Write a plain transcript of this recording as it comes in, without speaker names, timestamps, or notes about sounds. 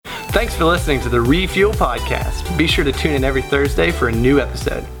Thanks for listening to the Refuel Podcast. Be sure to tune in every Thursday for a new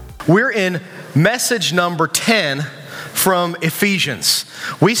episode. We're in message number 10 from Ephesians.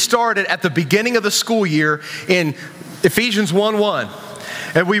 We started at the beginning of the school year in Ephesians 1:1.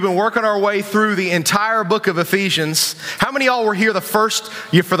 And we've been working our way through the entire book of Ephesians. How many of y'all were here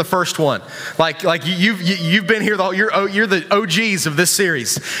for the first one? Like you've been here you're the OGs of this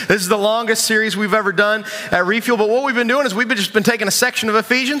series. This is the longest series we've ever done at Refuel. But what we've been doing is we've just been taking a section of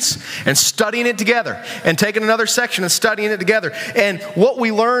Ephesians and studying it together, and taking another section and studying it together. And what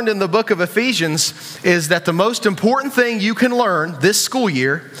we learned in the book of Ephesians is that the most important thing you can learn this school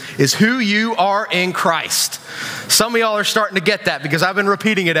year is who you are in Christ. Some of y'all are starting to get that because I've been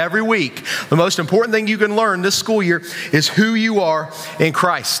repeating it every week. The most important thing you can learn this school year is who you are in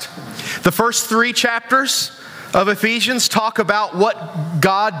Christ. The first 3 chapters of Ephesians talk about what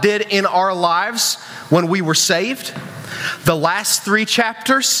God did in our lives when we were saved. The last 3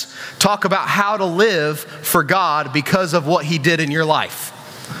 chapters talk about how to live for God because of what He did in your life.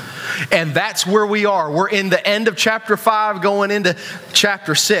 And that's where we are. We're in the end of chapter 5 going into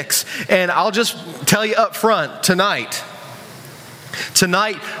chapter 6. And I'll just tell you up front, tonight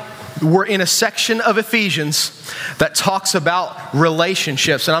we're in a section of Ephesians that talks about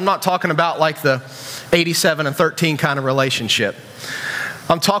relationships. And I'm not talking about like the 87 and 13 kind of relationship.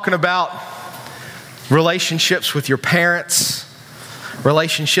 I'm talking about relationships with your parents,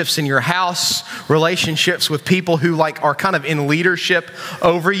 relationships in your house, relationships with people who are kind of in leadership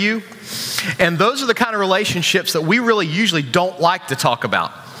over you. And those are the kind of relationships that we really usually don't like to talk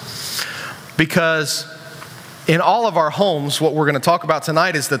about. Because in all of our homes, what we're going to talk about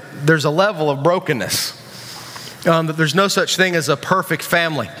tonight is that there's a level of brokenness. That there's no such thing as a perfect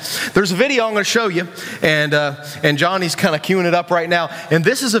family. There's a video I'm going to show you, and Johnny's kind of queuing it up right now. And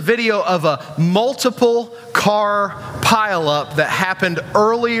this is a video of a multiple car pileup that happened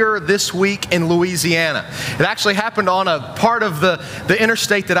earlier this week in Louisiana. It actually happened on a part of the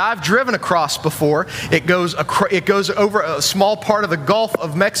interstate that I've driven across before. It goes over a small part of the Gulf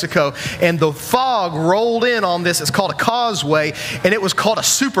of Mexico, and the fog rolled in on this. It's called a causeway, and it was called a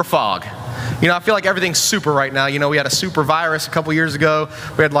super fog. You know, I feel like everything's super right now. You know, we had a super virus a couple years ago.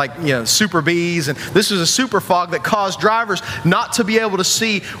 We had super bees. And this was a super fog that caused drivers not to be able to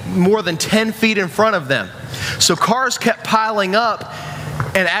see more than 10 feet in front of them. So cars kept piling up.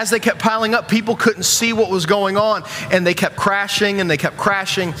 And as they kept piling up, people couldn't see what was going on. And they kept crashing, and they kept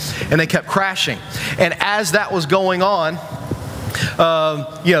crashing, and they kept crashing. And as that was going on,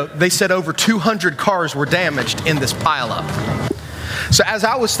 they said over 200 cars were damaged in this pileup. So as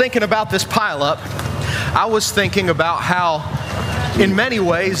I was thinking about this pileup, I was thinking about how, in many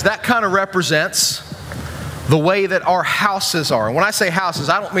ways, that kind of represents the way that our houses are. And when I say houses,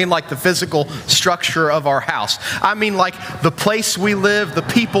 I don't mean like the physical structure of our house. I mean like the place we live, the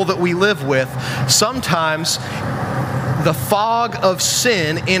people that we live with. Sometimes the fog of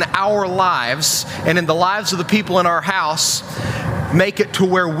sin in our lives and in the lives of the people in our house make it to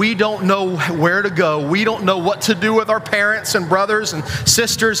where we don't know where to go. We don't know what to do with our parents and brothers and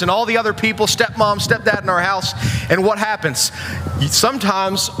sisters and all the other people, stepmom, stepdad in our house. And what happens?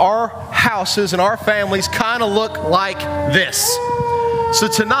 Sometimes our houses and our families kind of look like this. So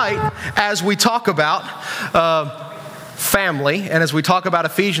tonight, as we talk about family, and as we talk about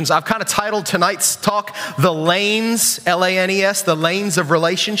Ephesians, I've kind of titled tonight's talk, The Lanes, L-A-N-E-S, The Lanes of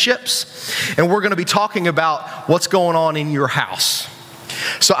Relationships. And we're going to be talking about what's going on in your house.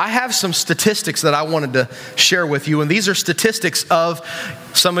 So I have some statistics that I wanted to share with you, and these are statistics of,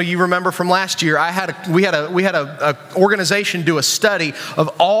 some of you remember from last year, we had a organization do a study of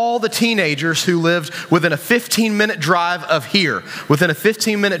all the teenagers who lived within a 15-minute drive of here, within a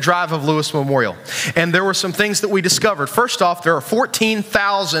 15-minute drive of Lewis Memorial. And there were some things that we discovered. First off, there are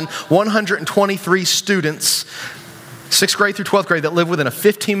 14,123 students, 6th grade through 12th grade, that live within a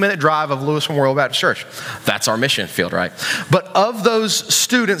 15-minute drive of Lewis Memorial Baptist Church. That's our mission field, right? But of those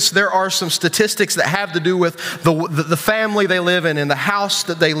students, there are some statistics that have to do with the family they live in and the house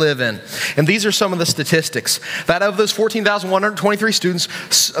that they live in. And these are some of the statistics. That of those 14,123 students,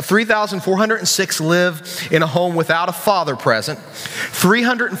 3,406 live in a home without a father present.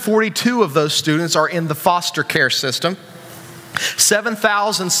 342 of those students are in the foster care system.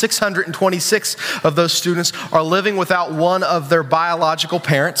 7,626 of those students are living without one of their biological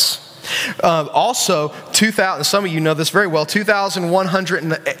parents. Also, 2,000, some of you know this very well,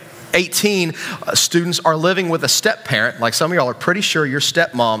 2,118 students are living with a step-parent. Like some of y'all are pretty sure your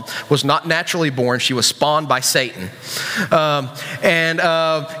stepmom was not naturally born. She was spawned by Satan. And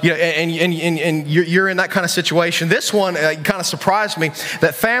you're in that kind of situation. This one kind of surprised me,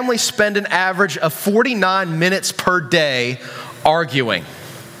 that families spend an average of 49 minutes per day arguing.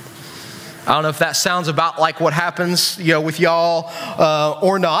 I don't know if that sounds about like what happens, with y'all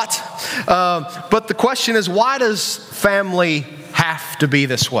or not. But the question is, why does family have to be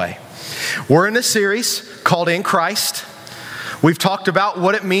this way? We're in a series called In Christ. We've talked about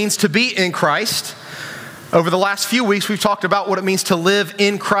what it means to be in Christ. Over the last few weeks, we've talked about what it means to live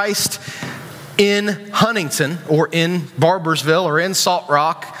in Christ in Huntington or in Barboursville or in Salt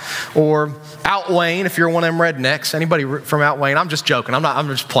Rock or Outwayne if you're one of them rednecks. Anybody from Outwayne? I'm just joking. I'm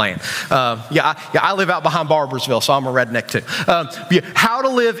just playing. I live out behind Barboursville, so I'm a redneck too. How to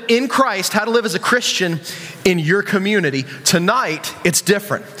live in Christ, how to live as a Christian in your community. Tonight, it's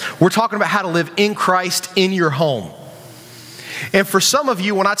different. We're talking about how to live in Christ in your home. And for some of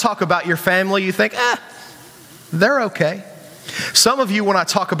you, when I talk about your family, you think, they're okay. Some of you, when I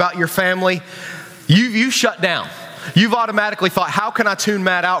talk about your family, you shut down. You've automatically thought, how can I tune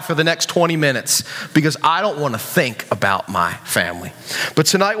Matt out for the next 20 minutes? Because I don't want to think about my family. But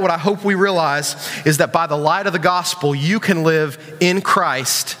tonight, what I hope we realize is that by the light of the gospel, you can live in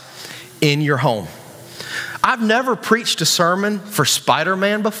Christ in your home. I've never preached a sermon for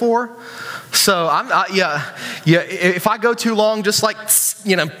Spider-Man before. So if I go too long, just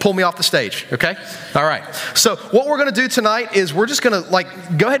pull me off the stage, okay? All right. So what we're going to do tonight is we're just going to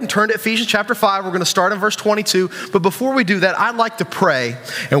go ahead and turn to Ephesians chapter 5. We're going to start in verse 22. But before we do that, I'd like to pray,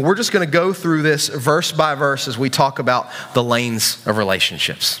 and we're just going to go through this verse by verse as we talk about the lanes of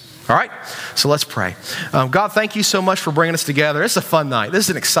relationships. All right, so let's pray. God, thank you so much for bringing us together. It's a fun night. This is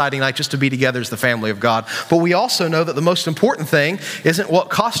an exciting night just to be together as the family of God. But we also know that the most important thing isn't what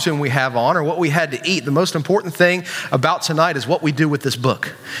costume we have on or what we had to eat. The most important thing about tonight is what we do with this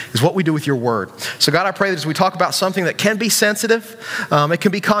book, is what we do with your word. So God, I pray that as we talk about something that can be sensitive, it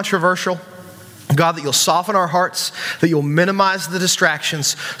can be controversial, God, that you'll soften our hearts, that you'll minimize the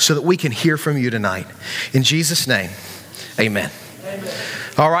distractions so that we can hear from you tonight. In Jesus' name, amen. Amen.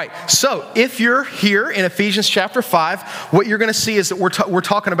 All right, so if you're here in Ephesians chapter 5, what you're going to see is that we're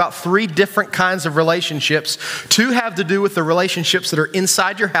talking about three different kinds of relationships. Two have to do with the relationships that are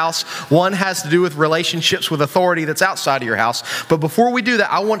inside your house. One has to do with relationships with authority that's outside of your house. But before we do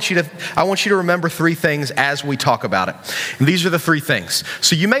that, I want you to remember three things as we talk about it. And these are the three things.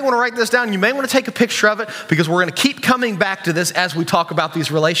 So you may want to write this down. You may want to take a picture of it because we're going to keep coming back to this as we talk about these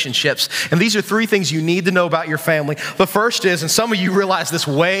relationships. And these are three things you need to know about your family. The first is, and some of you realize this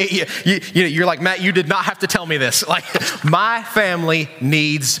you're like, Matt, you did not have to tell me this. My family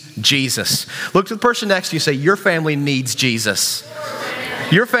needs Jesus. Look to the person next to you and say, your family needs Jesus.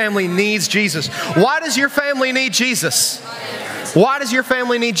 Your family needs Jesus. Why does your family need Jesus? Why does your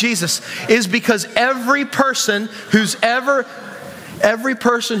family need Jesus? Is because every person who's ever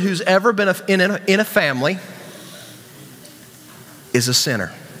been in a family is a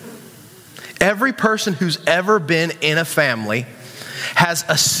sinner. Every person who's ever been in a family has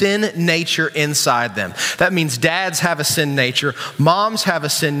a sin nature inside them. That means dads have a sin nature, moms have a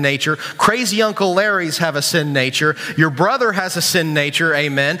sin nature, crazy Uncle Larry's have a sin nature, your brother has a sin nature,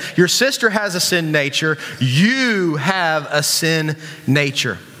 amen, your sister has a sin nature, you have a sin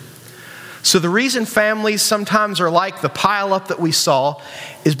nature. So the reason families sometimes are like the pileup that we saw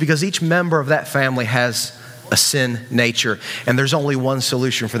is because each member of that family has a sin nature, and there's only one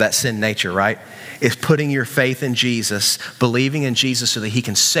solution for that sin nature, right? Is putting your faith in Jesus, believing in Jesus so that he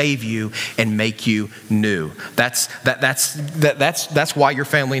can save you and make you new. That's why your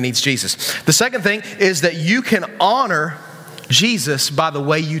family needs Jesus. The second thing is that you can honor Jesus by the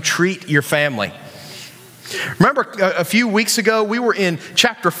way you treat your family. Remember a few weeks ago, we were in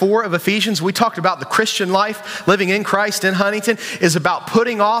chapter 4 of Ephesians. We talked about the Christian life, living in Christ in Huntington, is about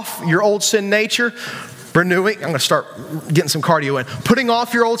putting off your old sin nature, renewing, I'm going to start getting some cardio in. Putting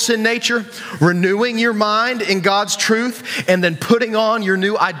off your old sin nature, renewing your mind in God's truth, and then putting on your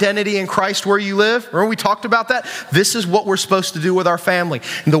new identity in Christ where you live. Remember we talked about that? This is what we're supposed to do with our family.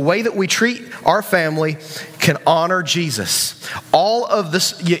 And the way that we treat our family can honor Jesus. All of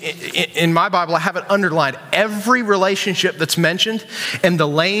this, in my Bible, I have it underlined. Every relationship that's mentioned and the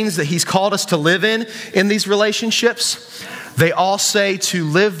lanes that he's called us to live in these relationships, they all say to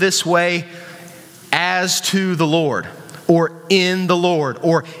live this way as to the Lord, or in the Lord,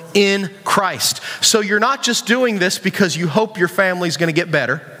 or in Christ. So you're not just doing this because you hope your family's going to get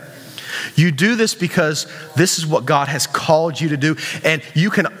better. You do this because this is what God has called you to do. And you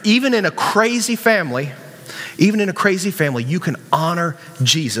can, even in a crazy family, you can honor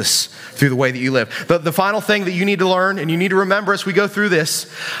Jesus through the way that you live. The final thing that you need to learn and you need to remember as we go through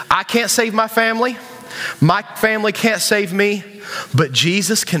this, I can't save my family. My family can't save me, but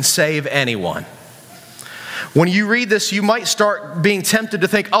Jesus can save anyone. When you read this, you might start being tempted to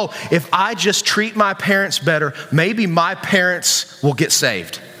think, if I just treat my parents better, maybe my parents will get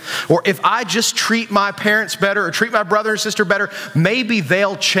saved. Or if I just treat my parents better or treat my brother and sister better, maybe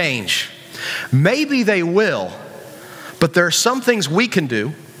they'll change. Maybe they will. But there are some things we can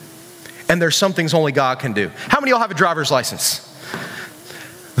do, and there's some things only God can do. How many of y'all have a driver's license?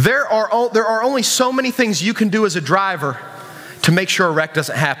 There are only so many things you can do as a driver to make sure a wreck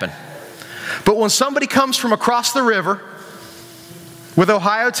doesn't happen. But when somebody comes from across the river with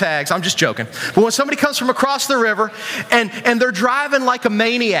Ohio tags, I'm just joking, but when somebody comes from across the river and they're driving like a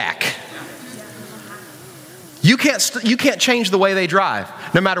maniac, you can't change the way they drive.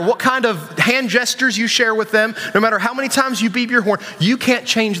 No matter what kind of hand gestures you share with them, no matter how many times you beep your horn, you can't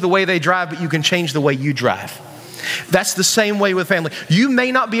change the way they drive, but you can change the way you drive. That's the same way with family. You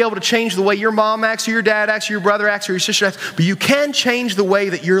may not be able to change the way your mom acts or your dad acts or your brother acts or your sister acts, but you can change the way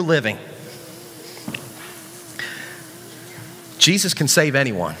that you're living. Jesus can save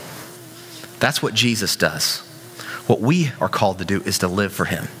anyone. That's what Jesus does. What we are called to do is to live for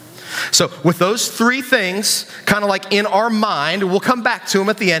him. So with those three things, kind of like in our mind, we'll come back to them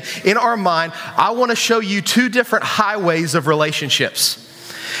at the end. In our mind, I want to show you two different highways of relationships.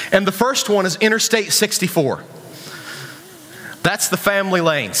 And the first one is Interstate 64. That's the family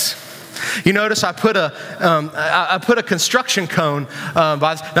lanes. You notice I put a construction cone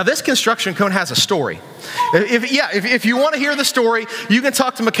by this. Now this construction cone has a story. If you want to hear the story, you can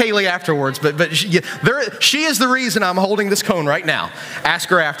talk to McKaylee afterwards. But she is the reason I'm holding this cone right now. Ask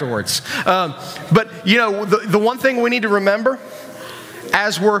her afterwards. But you know, the one thing we need to remember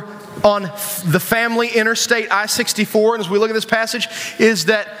as we're on the family interstate I-64, and as we look at this passage, is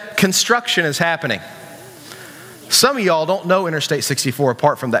that construction is happening. Some of y'all don't know Interstate 64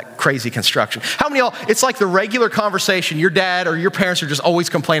 apart from that crazy construction. How many of y'all, it's like the regular conversation, your dad or your parents are just always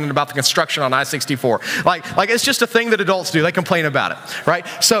complaining about the construction on I-64. Like it's just a thing that adults do. They complain about it, right?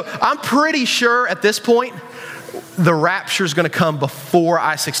 So I'm pretty sure at this point, the rapture is going to come before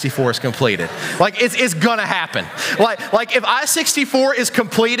I-64 is completed. Like it's going to happen. Like if I-64 is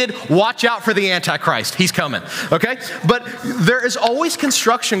completed, watch out for the Antichrist. He's coming, okay? But there is always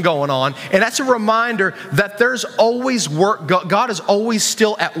construction going on, and that's a reminder that there's always work. God is always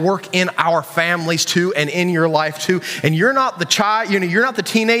still at work in our families too, and in your life too. And you're not the child, you're not the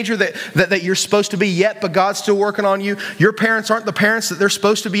teenager that you're supposed to be yet, but God's still working on you. Your parents aren't the parents that they're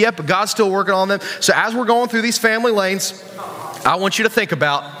supposed to be yet, but God's still working on them. So as we're going through these family lanes, I want you to think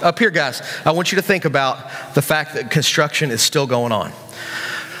about, up here guys, I want you to think about the fact that construction is still going on.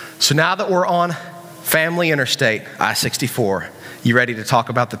 So now that we're on family interstate, I-64, you ready to talk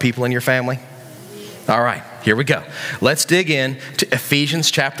about the people in your family? All right, here we go. Let's dig in to Ephesians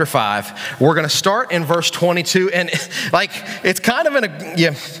chapter 5. We're going to start in verse 22, and it's kind of an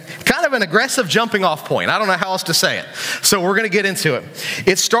aggressive jumping off point. I don't know how else to say it. So we're going to get into it.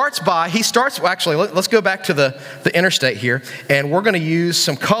 Let's go back to the interstate here, and we're going to use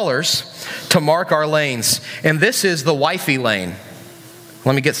some colors to mark our lanes. And this is the wifey lane.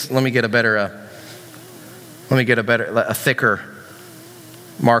 Let me get a thicker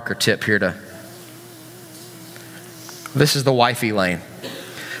marker tip here This is the wifey lane.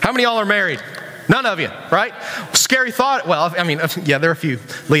 How many of y'all are married? None of you, right? Scary thought. Well, I mean, yeah, there are a few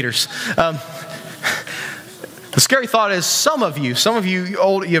leaders. The scary thought is some of you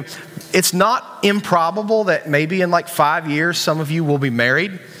it's not improbable that maybe in like 5 years, some of you will be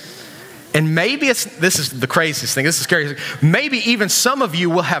married. And maybe this is the craziest thing. This is scary. Maybe even some of you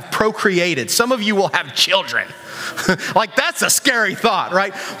will have procreated. Some of you will have children. Like that's a scary thought,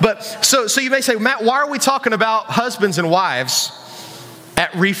 right? But so you may say, Matt, why are we talking about husbands and wives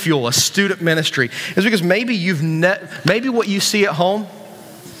at Refuel, a student ministry? It's because maybe maybe what you see at home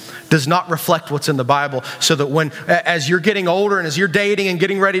does not reflect what's in the Bible, so that as you're getting older and as you're dating and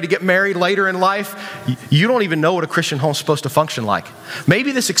getting ready to get married later in life, you don't even know what a Christian home's supposed to function like.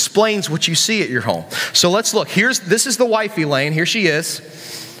 Maybe this explains what you see at your home. So let's look. This is the wifey lane. Here she is.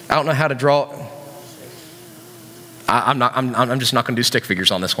 I don't know how to draw. I'm just not going to do stick figures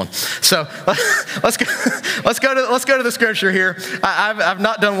on this one. So let's go to the scripture here. I've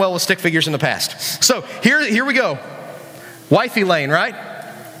not done well with stick figures in the past. So here we go. Wifey lane, right?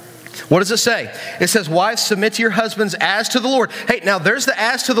 What does it say? It says, wives, submit to your husbands as to the Lord. Hey, now there's the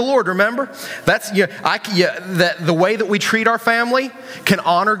as to the Lord, remember? That's that the way that we treat our family can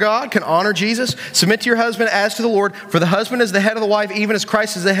honor God, can honor Jesus. Submit to your husband as to the Lord, for the husband is the head of the wife, even as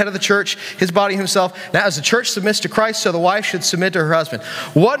Christ is the head of the church, his body himself. Now, as the church submits to Christ, so the wife should submit to her husband.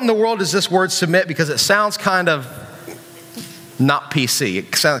 What in the world is this word submit? Because it sounds kind of not PC.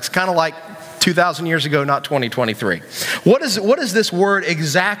 It sounds kind of like 2,000 years ago, not 2023. What does this word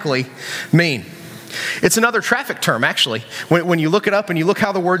exactly mean? It's another traffic term, actually. When you look it up and you look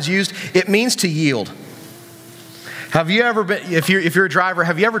how the word's used, it means to yield. Have you ever been, if you're a driver,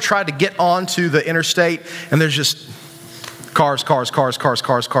 have you ever tried to get onto the interstate and there's just cars?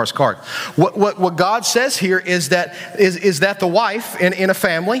 What God says here is that the wife in a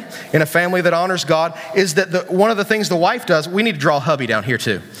family that honors God, is that one of the things the wife does, we need to draw hubby down here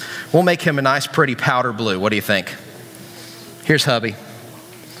too. We'll make him a nice pretty powder blue. What do you think? Here's hubby.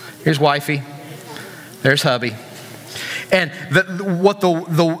 Here's wifey. There's hubby. And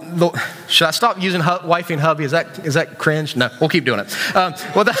should I stop using wifey and hubby? Is that cringe? No, we'll keep doing it.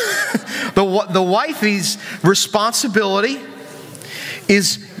 The wifey's responsibility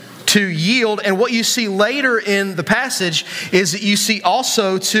is to yield, and what you see later in the passage is that you see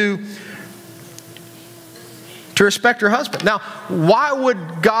also to respect her husband. Now, why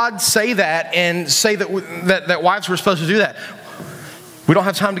would God say that and say that wives were supposed to do that? We don't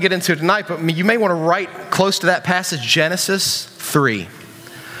have time to get into it tonight, but you may want to write close to that passage, Genesis 3.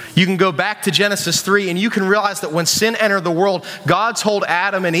 You can go back to Genesis 3 and you can realize that when sin entered the world, God told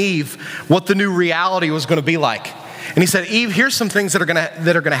Adam and Eve what the new reality was going to be like. And he said, Eve, here's some things that are going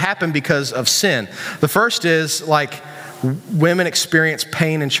to happen because of sin. The first is like women experience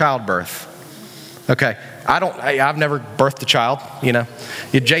pain in childbirth. Okay. I've never birthed a child, you know.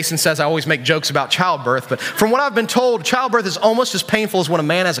 Jason says I always make jokes about childbirth, but from what I've been told, childbirth is almost as painful as when a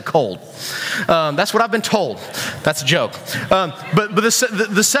man has a cold. That's what I've been told. That's a joke. But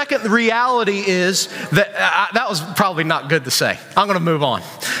the second reality is that, that was probably not good to say. I'm going to move on.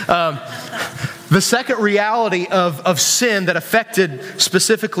 The second reality of sin that affected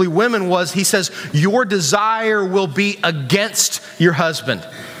specifically women was, he says, your desire will be against your husband.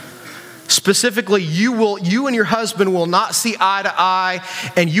 Specifically, you and your husband will not see eye to eye,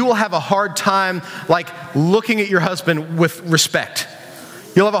 and you will have a hard time like looking at your husband with respect.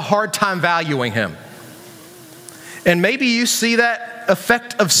 You'll have a hard time valuing him. And maybe you see that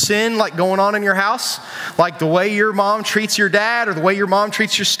effect of sin like going on in your house, like the way your mom treats your dad, or the way your mom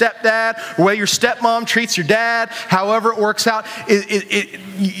treats your stepdad, or the way your stepmom treats your dad, however it works out,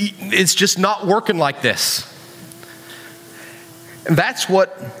 it's just not working like this. And that's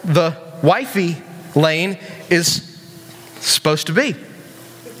what the wifey lane is supposed to be.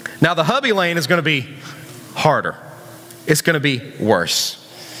 Now the hubby lane is going to be harder. It's going to be worse.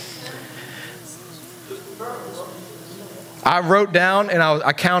 I wrote down and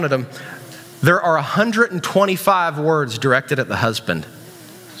I counted them. There are 125 words directed at the husband.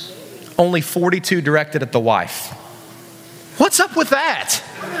 Only 42 directed at the wife. What's up with that?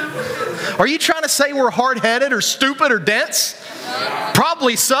 Are you trying to say we're hard-headed or stupid or dense?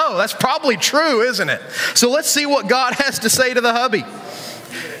 Probably so. That's probably true, isn't it? So let's see what God has to say to the hubby.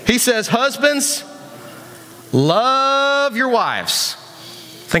 He says, husbands, love your wives.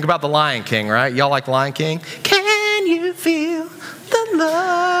 Think about the Lion King, right? Y'all like the Lion King? Can you feel the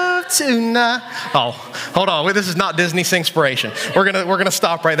love tonight? Oh, hold on. This is not Disney Singspiration. We're gonna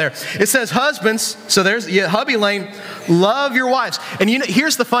stop right there. It says, husbands. So there's hubby lane. Love your wives. And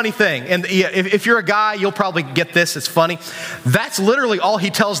here's the funny thing. And if you're a guy, you'll probably get this. It's funny. That's literally all he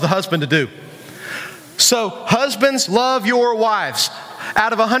tells the husband to do. So husbands, love your wives.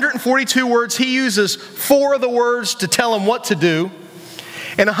 Out of 142 words, he uses 4 of the words to tell them what to do,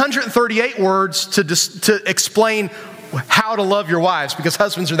 and 138 words to explain how to love your wives, because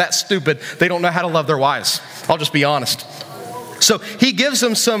husbands are that stupid, they don't know how to love their wives. I'll just be honest. So he gives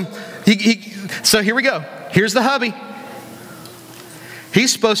them some, so here we go. Here's the hubby.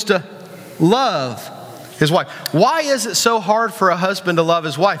 He's supposed to love his wife. Why is it so hard for a husband to love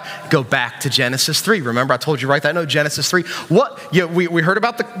his wife? Go back to Genesis 3. Remember, I told you, write that note, Genesis 3. We heard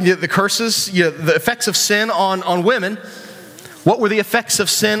about the curses, the effects of sin on women. What were the effects of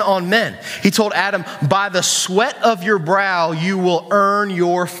sin on men? He told Adam, by the sweat of your brow, you will earn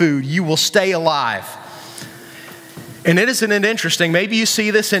your food. You will stay alive. And isn't it interesting? Maybe you see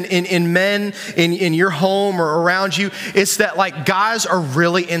this in men in your home or around you. It's that like guys are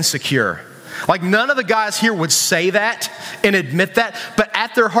really insecure. Like none of the guys here would say that and admit that, but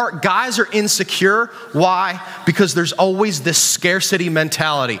at their heart, guys are insecure. Why? Because there's always this scarcity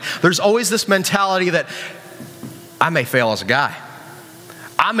mentality. There's always this mentality that I may fail as a guy.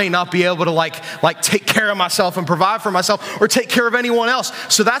 I may not be able to like take care of myself and provide for myself or take care of anyone else.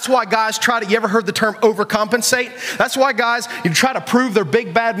 So that's why guys you ever heard the term overcompensate? That's why guys, try to prove they're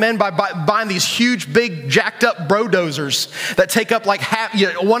big bad men by buying these huge, big, jacked up brodozers that take up like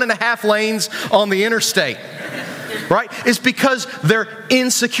 1.5 lanes on the interstate. Right? It's because they're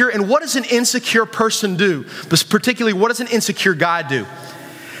insecure. And what does an insecure person do? But particularly, what does an insecure guy do?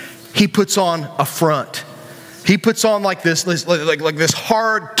 He puts on a front. He puts on like this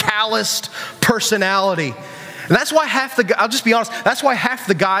hard, calloused personality. And that's why I'll just be honest, that's why half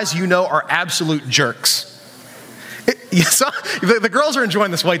the guys are absolute jerks. Yes, the girls are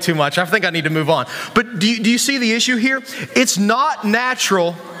enjoying this way too much. I think I need to move on. But do you see the issue here? It's not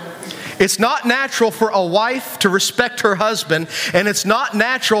natural. It's not natural for a wife to respect her husband, and it's not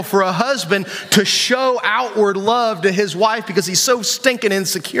natural for a husband to show outward love to his wife because he's so stinking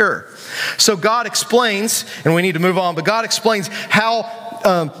insecure. So God explains, and we need to move on, but God explains how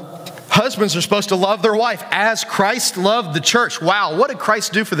husbands are supposed to love their wife as Christ loved the church. Wow, what did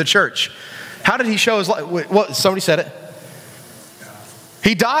Christ do for the church? How did he show his life? What? Somebody said it.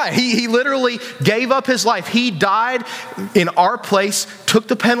 He died. He literally gave up his life. He died in our place, took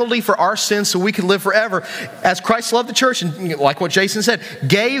the penalty for our sins so we could live forever. As Christ loved the church, and like what Jason said,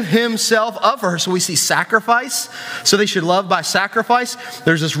 gave himself up for her. So we see sacrifice. So they should love by sacrifice.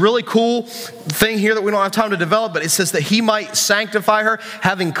 There's this really cool thing here that we don't have time to develop, but it says that he might sanctify her,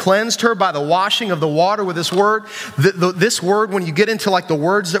 having cleansed her by the washing of the water with this word. This word, when you get into like the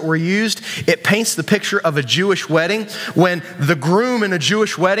words that were used, it paints the picture of a Jewish wedding. When the groom in a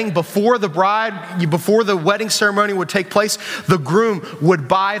Jewish wedding, before the wedding ceremony would take place, the groom would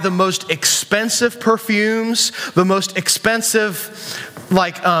buy the most expensive perfumes, the most expensive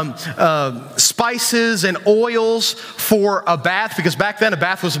spices and oils for a bath, because back then a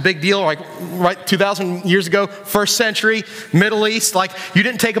bath was a big deal, like right 2,000 years ago, first century, Middle East, like you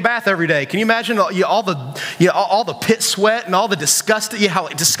didn't take a bath every day. Can you imagine all the pit sweat and all the how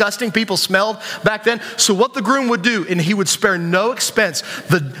disgusting people smelled back then? So what the groom would do, and he would spare no expense,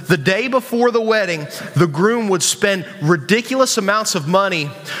 the day before the wedding, the groom would spend ridiculous amounts of money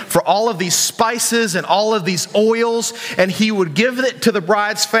for all of these spices and all of these oils, and he would give it to the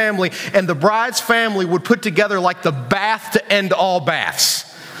bride's family, and the bride's family would put together like the bath to end all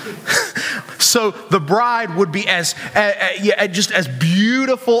baths. So the bride would be just as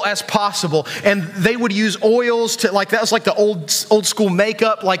beautiful as possible, and they would use oils to that was like the old school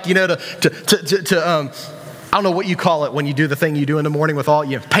makeup, to I don't know what you call it when you do the thing you do in the morning with all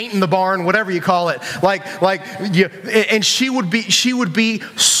paint in the barn, whatever you call it. And she would be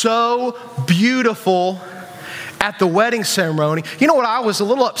so beautiful at the wedding ceremony. You know what I was a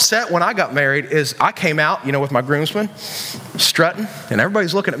little upset when I got married is I came out, with my groomsmen, strutting, and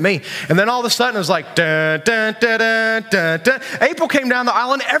everybody's looking at me. And then all of a sudden it was like, dun, dun, dun, dun, dun, dun. April came down the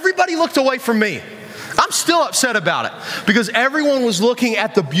aisle and everybody looked away from me. I'm still upset about it because everyone was looking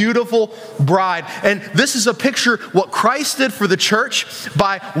at the beautiful bride. And this is a picture what Christ did for the church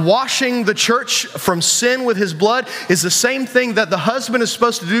by washing the church from sin with his blood is the same thing that the husband is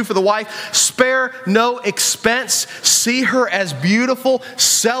supposed to do for the wife. Spare no expense. See her as beautiful.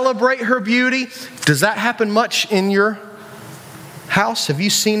 Celebrate her beauty. Does that happen much in your house? Have you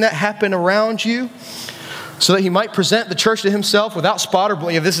seen that happen around you? So that he might present the church to himself without spot or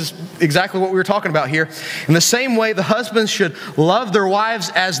blemish. This is exactly what we were talking about here. In the same way, the husbands should love their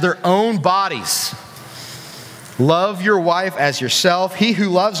wives as their own bodies. Love your wife as yourself. He who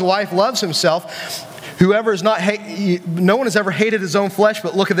loves a wife loves himself. No one has ever hated his own flesh,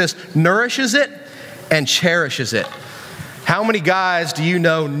 but look at this, nourishes it and cherishes it. How many guys do you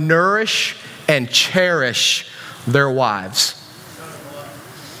know nourish and cherish their wives?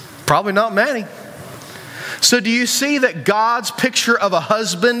 Probably not many. So do you see that God's picture of a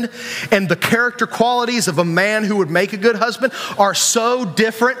husband and the character qualities of a man who would make a good husband are so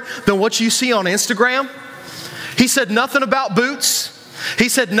different than what you see on Instagram? He said nothing about boots. He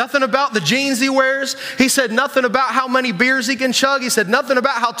said nothing about the jeans he wears. He said nothing about how many beers he can chug. He said nothing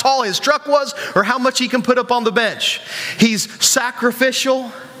about how tall his truck was or how much he can put up on the bench. He's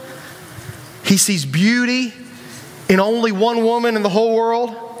sacrificial. He sees beauty in only one woman in the whole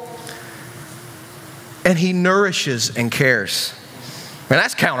world. And he nourishes and cares. And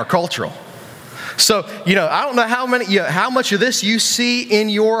that's countercultural. So, I don't know how much of this you see in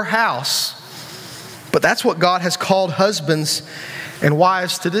your house, but that's what God has called husbands and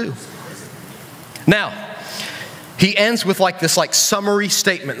wives to do. Now, he ends with this summary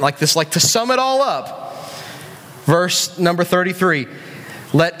statement, to sum it all up. Verse number 33,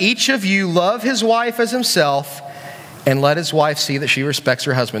 let each of you love his wife as himself, and let his wife see that she respects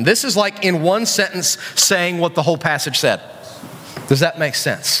her husband. This is in one sentence saying what the whole passage said. Does that make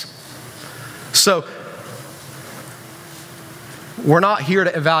sense? So, we're not here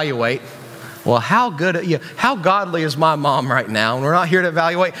to evaluate, well, how godly is my mom right now? And we're not here to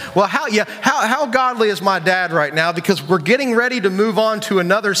evaluate, well, how godly is my dad right now? Because we're getting ready to move on to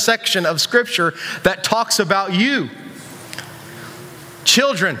another section of Scripture that talks about you.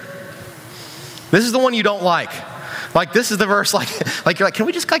 Children, this is the one you don't like. Like this is the verse, like you're like, can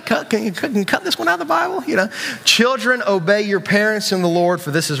we just cut this one out of the Bible? You know, children, obey your parents in the Lord,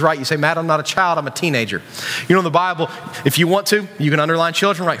 for this is right. You say, Matt, I'm not a child, I'm a teenager. You know, in the Bible, if you want to, you can underline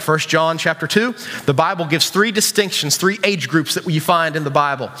children, right? 1 John chapter 2, the Bible gives 3 distinctions, 3 age groups that you find in the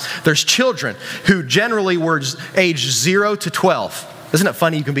Bible. There's children who generally were aged 0 to 12. Isn't it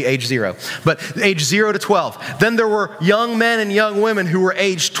funny you can be age 0? But age 0 to 12. Then there were young men and young women who were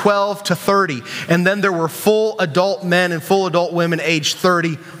aged 12 to 30. And then there were full adult men and full adult women aged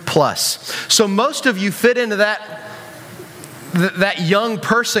 30 plus. So most of you fit into that young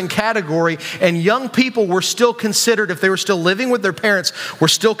person category, and young people were still considered, if they were still living with their parents, were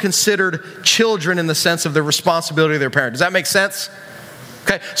still considered children in the sense of the responsibility of their parent. Does that make sense?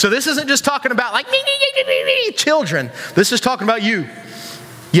 Okay, so this isn't just talking about like children. This is talking about you.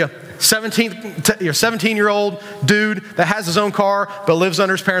 Yeah, 17-year-old dude that has his own car but lives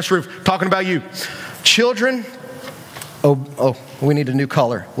under his parents' roof. Talking about you. Children, oh, we need a new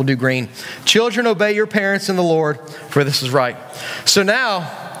color. We'll do green. Children, obey your parents in the Lord, for this is right. So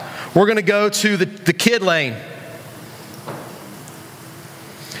now we're going to go to the kid lane.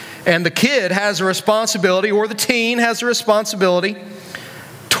 And the kid has a responsibility, or the teen has a responsibility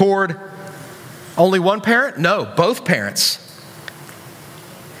toward only one parent? No, both parents.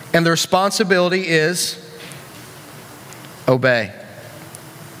 And the responsibility is obey.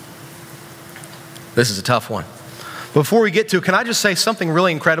 This is a tough one. Before we get to it, can I just say something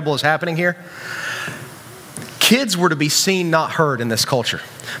really incredible is happening here? Kids were to be seen, not heard in this culture.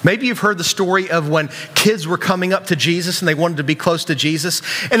 Maybe you've heard the story of when kids were coming up to Jesus and they wanted to be close to Jesus.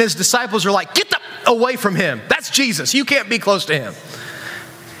 And his disciples are like, get away from him. That's Jesus. You can't be close to him.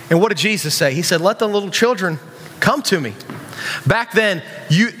 And what did Jesus say? He said, let the little children come to me. Back then,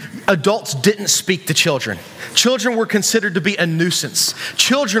 adults didn't speak to children. Children were considered to be a nuisance.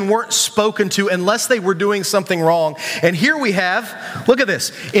 Children weren't spoken to unless they were doing something wrong. And here we have, look at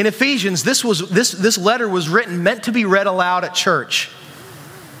this. In Ephesians, this letter was written, meant to be read aloud at church.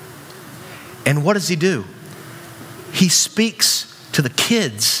 And what does he do? He speaks to the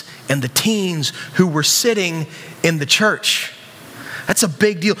kids and the teens who were sitting in the church. That's a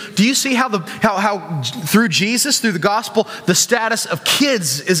big deal. Do you see how through Jesus, through the gospel, the status of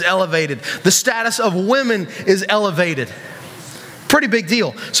kids is elevated? The status of women is elevated. Pretty big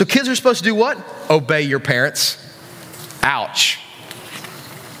deal. So kids are supposed to do what? Obey your parents. Ouch.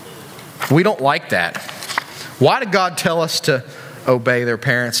 We don't like that. Why did God tell us to obey their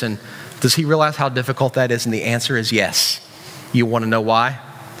parents? And does he realize how difficult that is? And the answer is yes. You want to know why?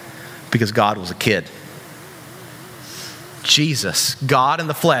 Because God was a kid. Jesus, God in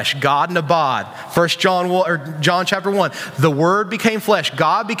the flesh, God in abad. 1 John chapter 1. The Word became flesh.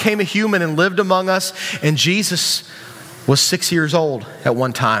 God became a human and lived among us. And Jesus was 6 years old at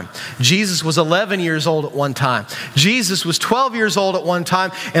one time. Jesus was 11 years old at one time. Jesus was 12 years old at one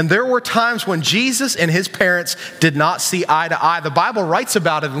time. And there were times when Jesus and his parents did not see eye to eye. The Bible writes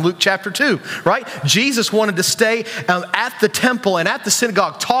about it in Luke chapter 2, right? Jesus wanted to stay at the temple and at the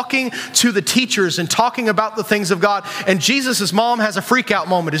synagogue talking to the teachers and talking about the things of God. And Jesus' mom has a freak out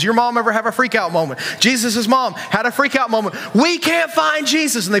moment. Does your mom ever have a freak out moment? Jesus' mom had a freak out moment. We can't find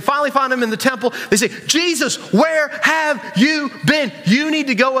Jesus. And they finally find him in the temple. They say, Jesus, where have you been? You need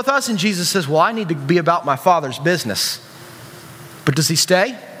to go with us. And Jesus says, well, I need to be about my Father's business. But does he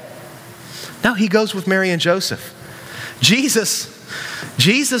stay? No, he goes with Mary and Joseph.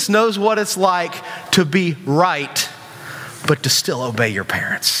 Jesus knows what it's like to be right, but to still obey your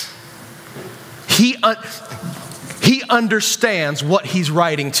parents. He understands what he's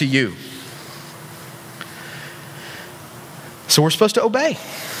writing to you. So we're supposed to obey.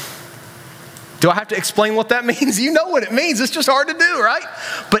 Do I have to explain what that means? You know what it means. It's just hard to do, right?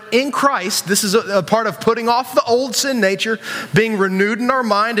 But in Christ, this is a part of putting off the old sin nature, being renewed in our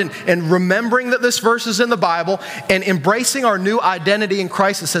mind, and remembering that this verse is in the Bible, and embracing our new identity in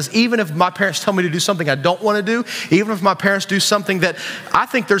Christ that says, even if my parents tell me to do something I don't want to do, even if my parents do something that I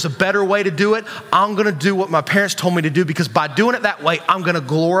think there's a better way to do it, I'm going to do what my parents told me to do, because by doing it that way, I'm going to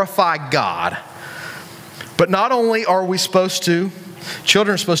glorify God. But not only are we supposed to,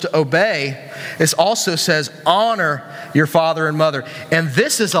 children are supposed to obey, it also says honor your father and mother. And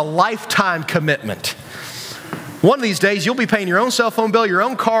this is a lifetime commitment. One of these days, you'll be paying your own cell phone bill, your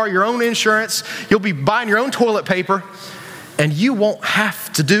own car, your own insurance. You'll be buying your own toilet paper. And you won't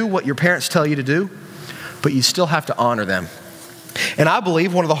have to do what your parents tell you to do, but you still have to honor them. And I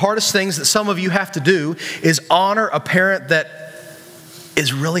believe one of the hardest things that some of you have to do is honor a parent that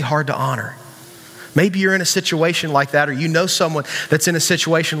is really hard to honor. Maybe you're in a situation like that, or you know someone that's in a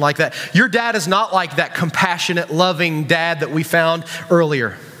situation like that. Your dad is not like that compassionate, loving dad that we found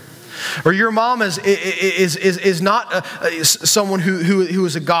earlier. Or your mom is not someone who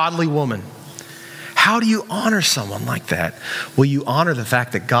is a godly woman. How do you honor someone like that? Well, you honor the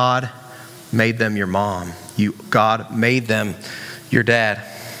fact that God made them your mom. God made them your dad.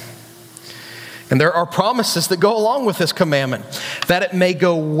 And there are promises that go along with this commandment, that it may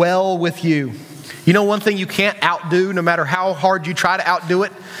go well with you. You know one thing you can't outdo, no matter how hard you try to outdo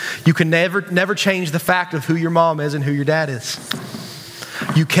it? You can never change the fact of who your mom is and who your dad is.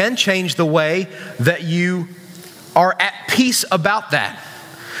 You can change the way that you are at peace about that.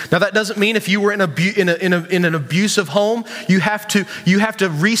 Now that doesn't mean if you were in an abusive home, you have to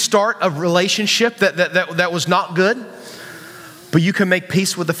restart a relationship that was not good. But you can make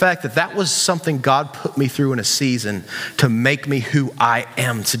peace with the fact that that was something God put me through in a season to make me who I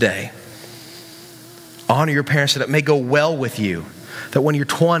am today. Honor your parents so that it may go well with you. That when you're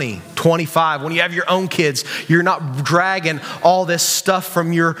 20, 25, when you have your own kids, you're not dragging all this stuff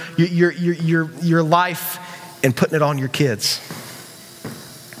from your life and putting it on your kids.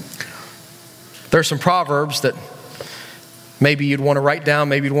 There's some proverbs that maybe you'd want to write down,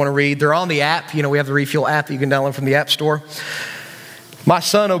 maybe you'd want to read. They're on the app. You know, we have the Refuel app that you can download from the App Store. My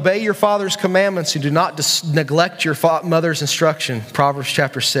son, obey your father's commandments and do not neglect your mother's instruction. Proverbs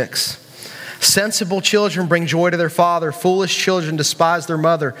chapter 6. Sensible children bring joy to their father. Foolish children despise their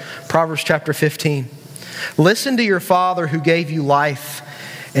mother. Proverbs chapter 15. Listen to your father who gave you life,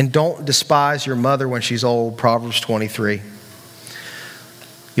 and don't despise your mother when she's old. Proverbs 23.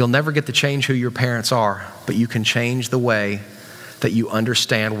 You'll never get to change who your parents are, but you can change the way that you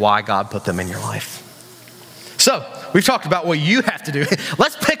understand why God put them in your life. So, we've talked about what you have to do.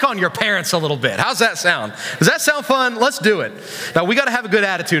 Let's pick on your parents a little bit. How's that sound? Does that sound fun? Let's do it. Now, we got to have a good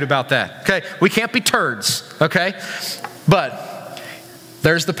attitude about that, okay? We can't be turds, okay? But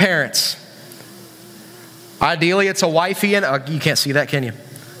there's the parents. Ideally, it's a wifey and you can't see that, can you?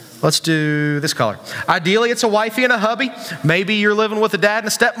 Let's do this color. Ideally, it's a wifey and a hubby. Maybe you're living with a dad and a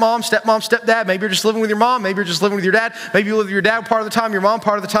stepmom, stepdad. Maybe you're just living with your mom. Maybe you're just living with your dad. Maybe you live with your dad part of the time, your mom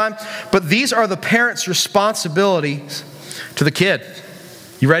part of the time. But these are the parents' responsibilities to the kid.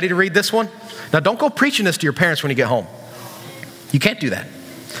 You ready to read this one? Now, don't go preaching this to your parents when you get home. You can't do that.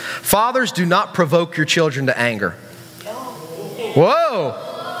 Fathers, do not provoke your children to anger.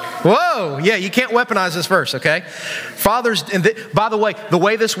 Whoa, yeah, you can't weaponize this verse, okay? Fathers, and by the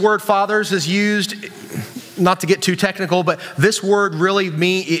way this word fathers is used, not to get too technical, but this word really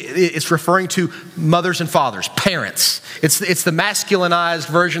it's referring to mothers and fathers, parents. It's the masculinized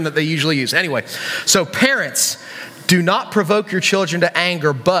version that they usually use. Anyway, so parents, do not provoke your children to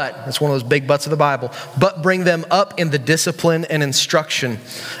anger, but, that's one of those big buts of the Bible, but bring them up in the discipline and instruction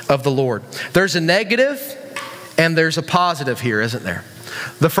of the Lord. There's a negative and there's a positive here, isn't there?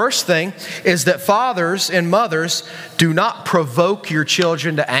 The first thing is that fathers and mothers do not provoke your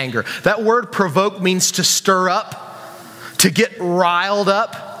children to anger. That word provoke means to stir up, to get riled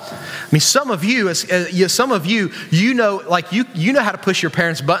up. I mean, some of you, you know, like you know how to push your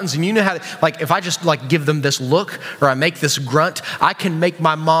parents' buttons, and you know how to, like, if I just like give them this look or I make this grunt, I can make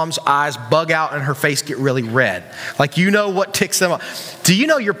my mom's eyes bug out and her face get really red. Like, you know what ticks them off. Do you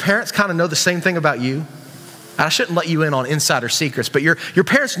know your parents kind of know the same thing about you? I shouldn't let you in on insider secrets, but your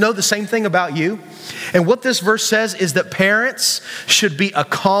parents know the same thing about you. And what this verse says is that parents should be a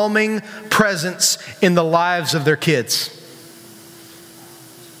calming presence in the lives of their kids.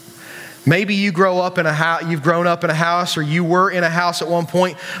 Maybe you grown up in a house, or you were in a house at one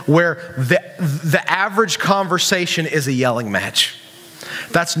point where the average conversation is a yelling match.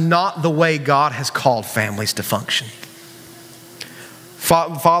 That's not the way God has called families to function.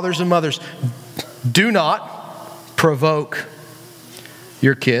 Fathers and mothers, do not provoke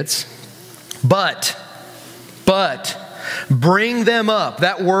your kids, but bring them up.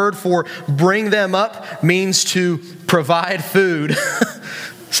 That word for bring them up means to provide food.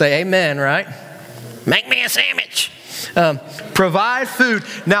 Say amen, right? Make me a sandwich. Provide food.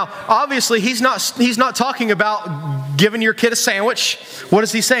 Now, obviously, he's not talking about giving your kid a sandwich. What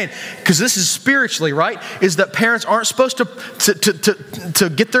is he saying? Because this is spiritually, right? Is that parents aren't supposed to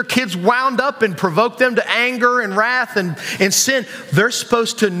get their kids wound up and provoke them to anger and wrath and sin. They're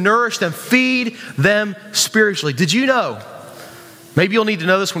supposed to nourish them, feed them spiritually. Did you know? Maybe you'll need to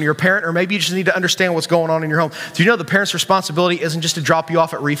know this when you're a parent, or maybe you just need to understand what's going on in your home. Do you know the parent's responsibility isn't just to drop you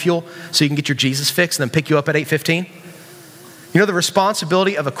off at Refuel so you can get your Jesus fix and then pick you up at 8:15? You know, the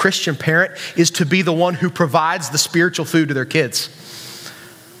responsibility of a Christian parent is to be the one who provides the spiritual food to their kids.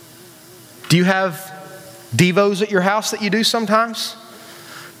 Do you have devos at your house that you do sometimes?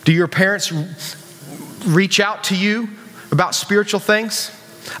 Do your parents reach out to you about spiritual things?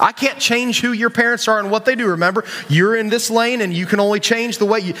 I can't change who your parents are and what they do. Remember, you're in this lane and you can only change the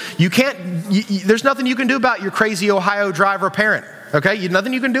way you can't, there's nothing you can do about your crazy Ohio driver parent, okay?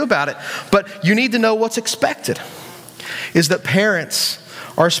 Nothing you can do about it. But you need to know what's expected is that parents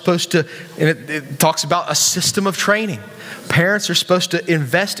are supposed to, and it talks about a system of training. Parents are supposed to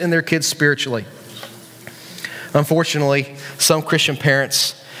invest in their kids spiritually. Unfortunately, some Christian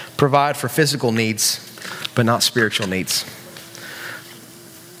parents provide for physical needs, but not spiritual needs.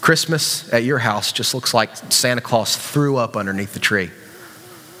 Christmas at your house just looks like Santa Claus threw up underneath the tree.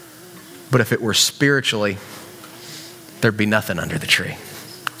 But if it were spiritually, there'd be nothing under the tree.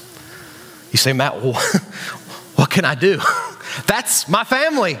 You say, Matt, well, what can I do? That's my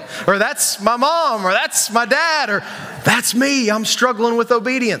family, or that's my mom, or that's my dad, or that's me. I'm struggling with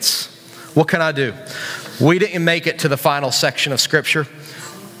obedience. What can I do? We didn't make it to the final section of Scripture,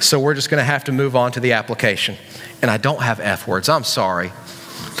 so we're just going to have to move on to the application. And I don't have F words. I'm sorry.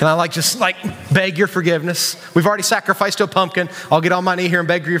 Can I just beg your forgiveness? We've already sacrificed to a pumpkin. I'll get on my knee here and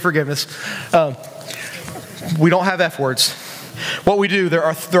beg for your forgiveness. We don't have F words. What we do, there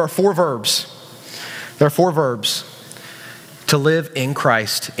are 4 verbs. There are 4 verbs to live in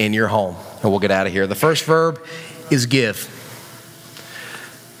Christ in your home. And we'll get out of here. The first verb is give.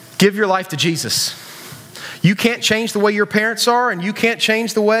 Give your life to Jesus. You can't change the way your parents are, and you can't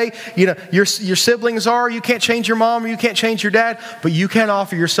change the way your siblings are. You can't change your mom, or you can't change your dad, but you can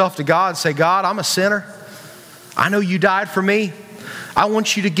offer yourself to God and say, God, I'm a sinner. I know you died for me. I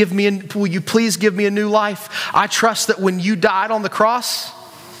want you to will you please give me a new life? I trust that when you died on the cross,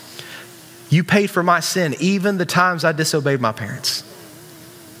 you paid for my sin, even the times I disobeyed my parents.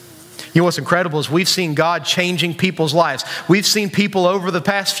 You know what's incredible is we've seen God changing people's lives. We've seen people over the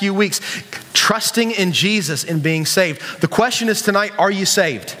past few weeks trusting in Jesus and being saved. The question is tonight, are you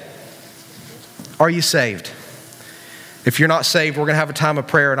saved? Are you saved? If you're not saved, we're going to have a time of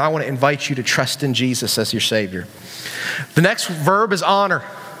prayer, and I want to invite you to trust in Jesus as your Savior. The next verb is honor.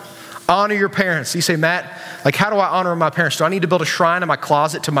 Honor your parents. You say, Matt, how do I honor my parents? Do I need to build a shrine in my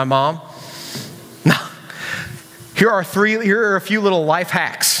closet to my mom? No. Here are a few little life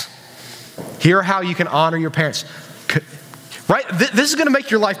hacks. Here are how you can honor your parents. Right? This is going to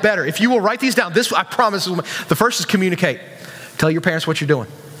make your life better. If you will write these down, I promise. The first is communicate. Tell your parents what you're doing.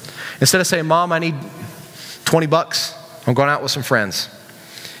 Instead of saying, Mom, I need $20. I'm going out with some friends.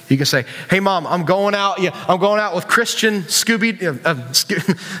 You can say, hey, Mom, I'm going out with Christian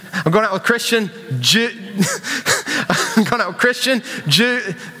I'm going out with Christian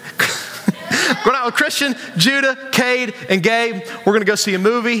Judah, Cade, and Gabe. We're going to go see a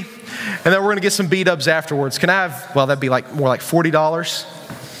movie, and then we're going to get some B-dubs afterwards. Can I have, that'd be more like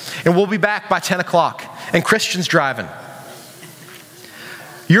 $40. And we'll be back by 10 o'clock, and Christian's driving.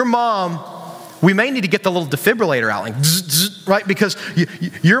 Your mom, we may need to get the little defibrillator out, right? Because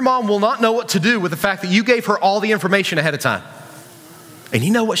your mom will not know what to do with the fact that you gave her all the information ahead of time. And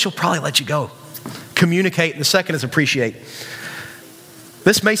you know what? She'll probably let you go. Communicate, and the second is appreciate.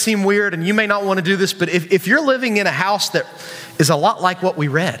 This may seem weird, and you may not want to do this, but if you're living in a house that is a lot like what we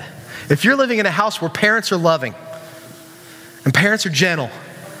read, if you're living in a house where parents are loving, and parents are gentle,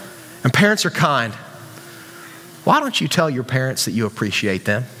 and parents are kind, why don't you tell your parents that you appreciate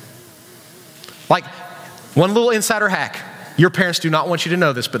them? One little insider hack. Your parents do not want you to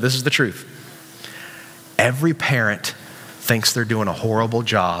know this, but this is the truth. Every parent thinks they're doing a horrible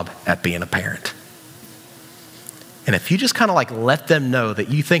job at being a parent. And if you just let them know that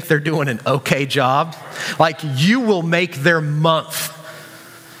you think they're doing an okay job, you will make their month,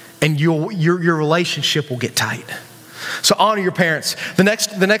 and your relationship will get tight. So honor your parents. The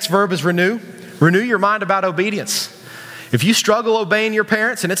next verb is renew. Renew your mind about obedience. If you struggle obeying your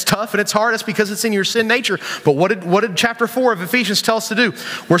parents, and it's tough and it's hard, it's because it's in your sin nature. But what did chapter 4 of Ephesians tell us to do?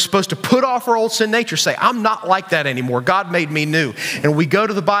 We're supposed to put off our old sin nature. Say, I'm not like that anymore. God made me new. And we go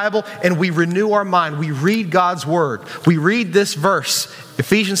to the Bible and we renew our mind. We read God's word. We read this verse,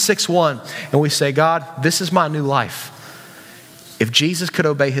 Ephesians 6:1, and we say, God, this is my new life. If Jesus could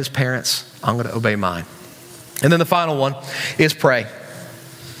obey his parents, I'm going to obey mine. And then the final one is pray.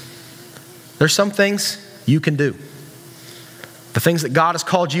 There's some things you can do. The things that God has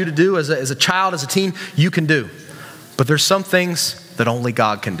called you to do as a child, as a teen, you can do. But there's some things that only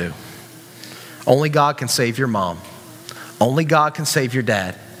God can do. Only God can save your mom. Only God can save your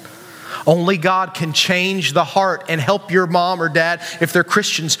dad. Only God can change the heart and help your mom or dad, if they're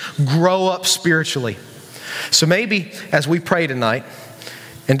Christians, grow up spiritually. So maybe as we pray tonight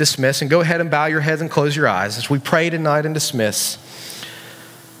and dismiss, and go ahead and bow your heads and close your eyes. As we pray tonight and dismiss,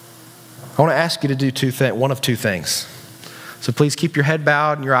 I want to ask you to do one of two things. So please keep your head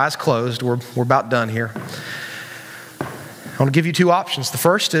bowed and your eyes closed. We're about done here. I want to give you two options. The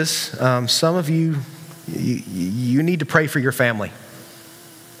first is some of you need to pray for your family.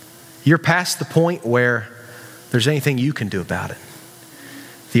 You're past the point where there's anything you can do about it.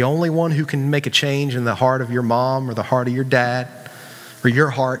 The only one who can make a change in the heart of your mom or the heart of your dad or your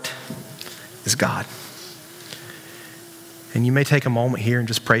heart is God. And you may take a moment here and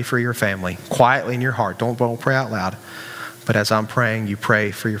just pray for your family, quietly in your heart. Don't pray out loud. But as I'm praying, you pray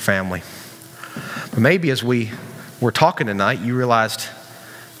for your family. But maybe as we were talking tonight, you realized,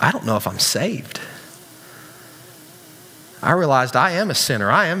 I don't know if I'm saved. I realized I am a sinner.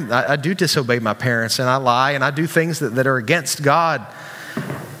 I do disobey my parents, and I lie, and I do things that are against God.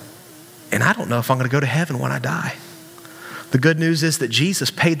 And I don't know if I'm going to go to heaven when I die. The good news is that Jesus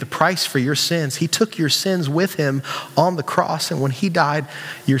paid the price for your sins. He took your sins with him on the cross, and when he died,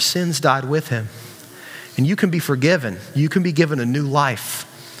 your sins died with him. And you can be forgiven. You can be given a new life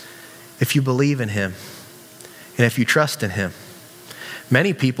if you believe in him and if you trust in him.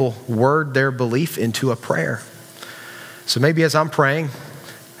 Many people word their belief into a prayer. So maybe as I'm praying,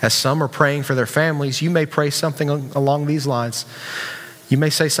 as some are praying for their families, you may pray something along these lines. You may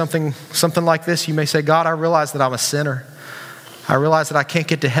say something like this. You may say, God, I realize that I'm a sinner. I realize that I can't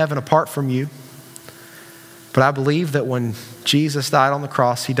get to heaven apart from you. But I believe that when Jesus died on the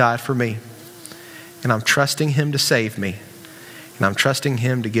cross, he died for me. And I'm trusting him to save me. And I'm trusting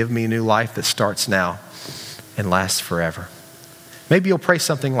him to give me a new life that starts now and lasts forever. Maybe you'll pray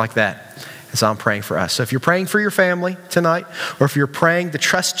something like that as I'm praying for us. So if you're praying for your family tonight, or if you're praying to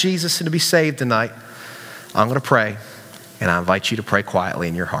trust Jesus and to be saved tonight, I'm going to pray, and I invite you to pray quietly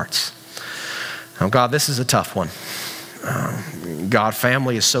in your hearts. Oh, God, this is a tough one. God,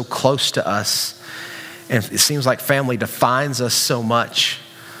 family is so close to us, and it seems like family defines us so much.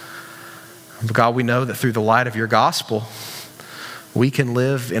 But God, we know that through the light of your gospel, we can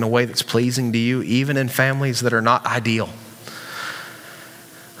live in a way that's pleasing to you, even in families that are not ideal.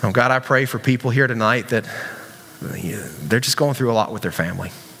 Oh, God, I pray for people here tonight that they're just going through a lot with their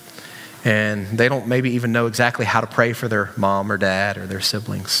family. And they don't maybe even know exactly how to pray for their mom or dad or their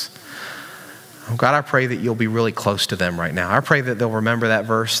siblings. Oh, God, I pray that you'll be really close to them right now. I pray that they'll remember that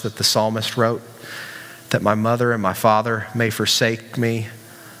verse that the psalmist wrote, that my mother and my father may forsake me,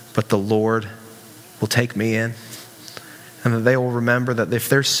 but the Lord will take me in. And that they will remember that if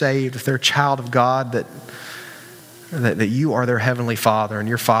they're saved, if they're a child of God, that you are their heavenly Father and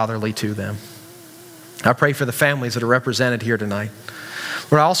you're fatherly to them. I pray for the families that are represented here tonight.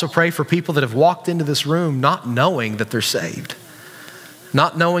 Lord, I also pray for people that have walked into this room not knowing that they're saved,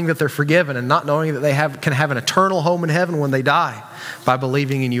 not knowing that they're forgiven, and not knowing that they can have an eternal home in heaven when they die by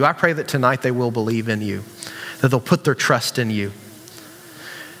believing in you. I pray that tonight they will believe in you, that they'll put their trust in you,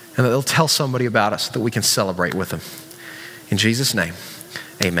 and that they'll tell somebody about us so that we can celebrate with them. In Jesus' name,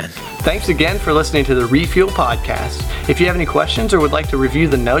 amen. Thanks again for listening to the Refuel Podcast. If you have any questions or would like to review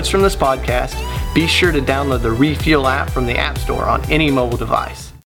the notes from this podcast, be sure to download the Refuel app from the App Store on any mobile device.